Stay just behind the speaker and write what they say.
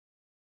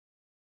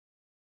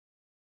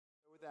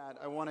That,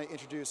 I want to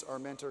introduce our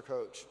mentor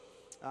coach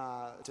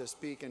to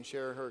speak and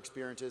share her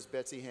experiences,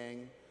 Betsy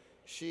Hang.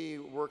 She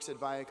works at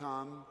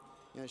Viacom.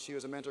 She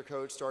was a mentor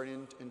coach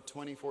starting in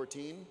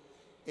 2014,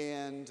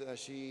 and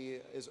she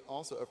is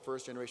also a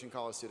first-generation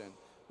college student.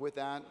 With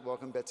that,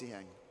 welcome Betsy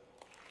Hang.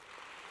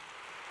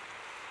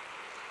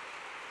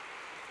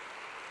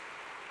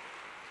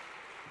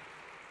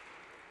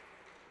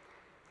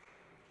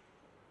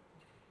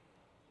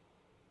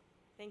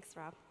 Thanks,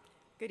 Rob.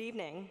 Good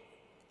evening.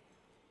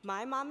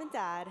 My mom and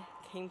dad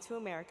came to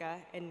America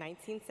in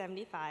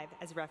 1975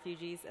 as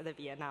refugees of the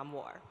Vietnam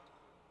War.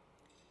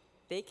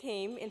 They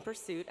came in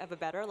pursuit of a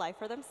better life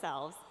for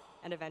themselves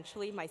and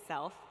eventually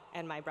myself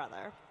and my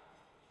brother.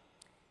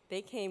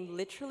 They came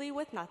literally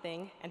with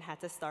nothing and had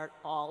to start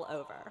all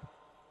over.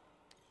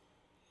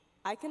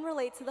 I can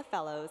relate to the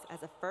fellows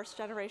as a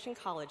first-generation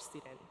college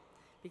student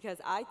because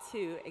I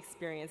too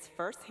experienced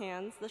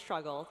firsthand the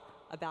struggle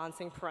of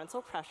balancing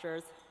parental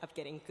pressures of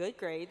getting good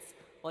grades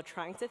while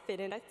trying to fit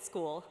in at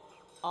school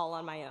all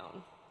on my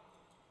own.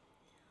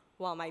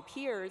 While my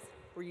peers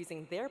were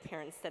using their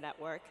parents to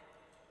network,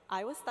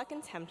 I was stuck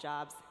in temp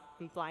jobs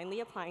and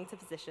blindly applying to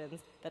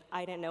positions that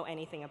I didn't know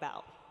anything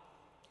about.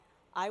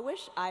 I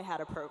wish I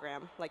had a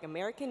program like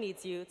America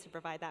Needs You to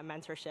provide that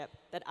mentorship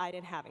that I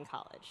didn't have in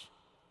college.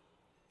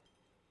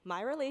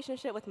 My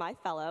relationship with my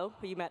fellow,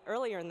 who you met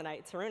earlier in the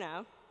night,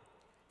 Taruna,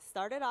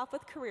 started off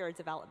with career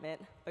development,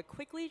 but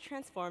quickly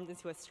transformed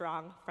into a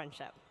strong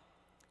friendship.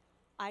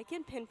 I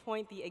can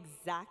pinpoint the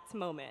exact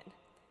moment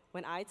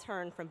when I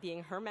turned from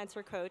being her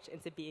mentor coach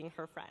into being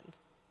her friend.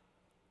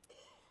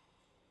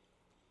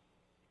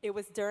 It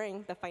was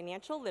during the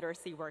financial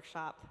literacy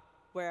workshop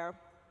where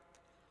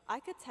I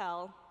could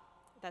tell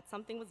that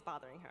something was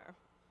bothering her.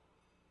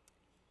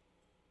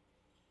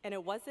 And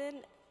it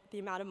wasn't the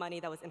amount of money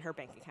that was in her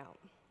bank account.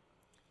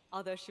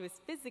 Although she was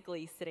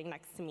physically sitting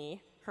next to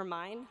me, her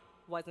mind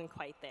wasn't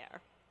quite there.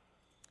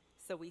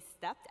 So we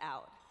stepped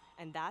out,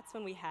 and that's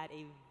when we had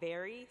a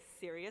very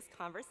serious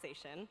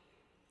conversation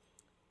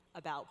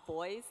about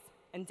boys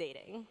and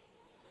dating.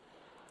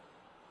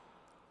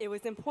 It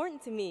was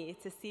important to me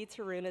to see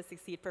Taruna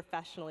succeed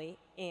professionally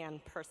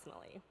and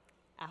personally.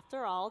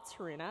 After all,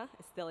 Taruna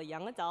is still a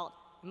young adult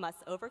and must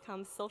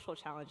overcome social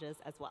challenges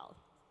as well.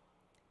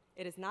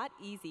 It is not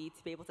easy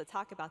to be able to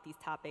talk about these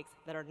topics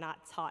that are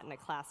not taught in a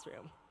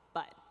classroom,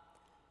 but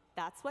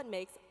that's what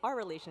makes our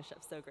relationship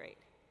so great.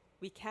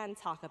 We can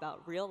talk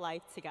about real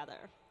life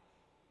together.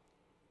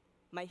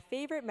 My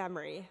favorite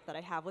memory that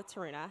I have with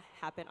Taruna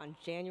happened on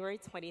January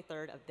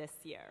 23rd of this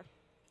year.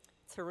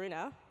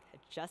 Taruna had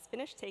just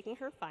finished taking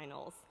her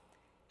finals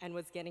and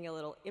was getting a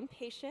little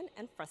impatient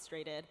and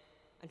frustrated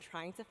and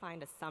trying to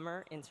find a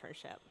summer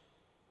internship.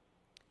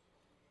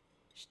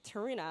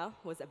 Taruna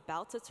was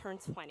about to turn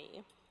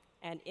 20,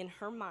 and in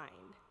her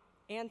mind,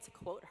 and to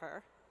quote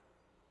her,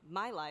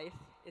 "My life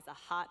is a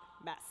hot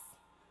mess."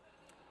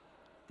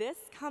 This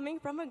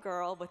coming from a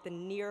girl with a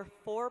near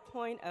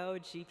 4.0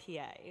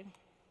 GPA.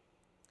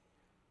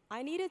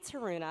 I needed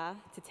Taruna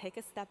to take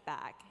a step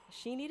back.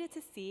 She needed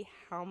to see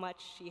how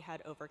much she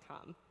had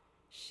overcome.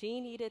 She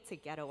needed to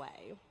get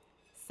away.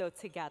 So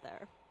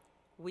together,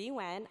 we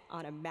went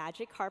on a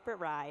magic carpet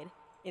ride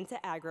into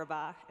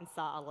Agrabah and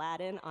saw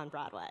Aladdin on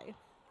Broadway.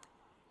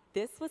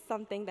 This was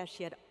something that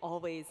she had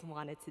always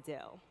wanted to do.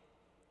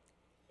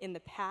 In the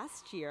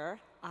past year,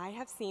 I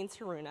have seen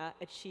Taruna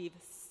achieve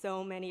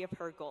so many of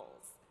her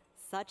goals,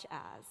 such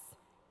as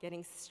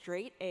getting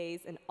straight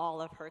A's in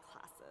all of her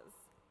classes,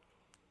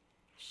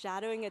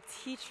 shadowing a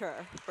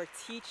teacher for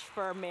Teach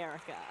for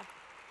America,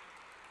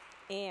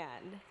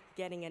 and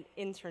getting an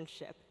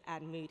internship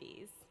at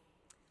Moody's.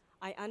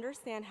 I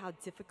understand how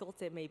difficult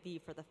it may be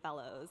for the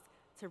fellows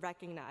to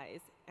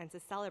recognize and to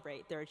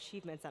celebrate their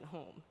achievements at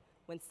home,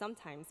 when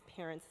sometimes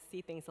parents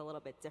see things a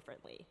little bit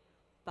differently.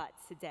 But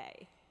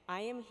today, I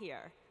am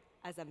here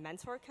as a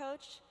mentor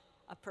coach,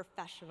 a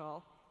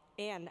professional,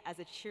 and as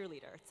a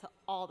cheerleader to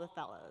all the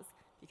fellows,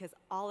 because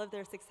all of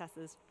their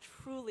successes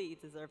truly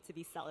deserve to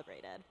be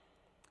celebrated.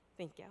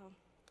 Thank you.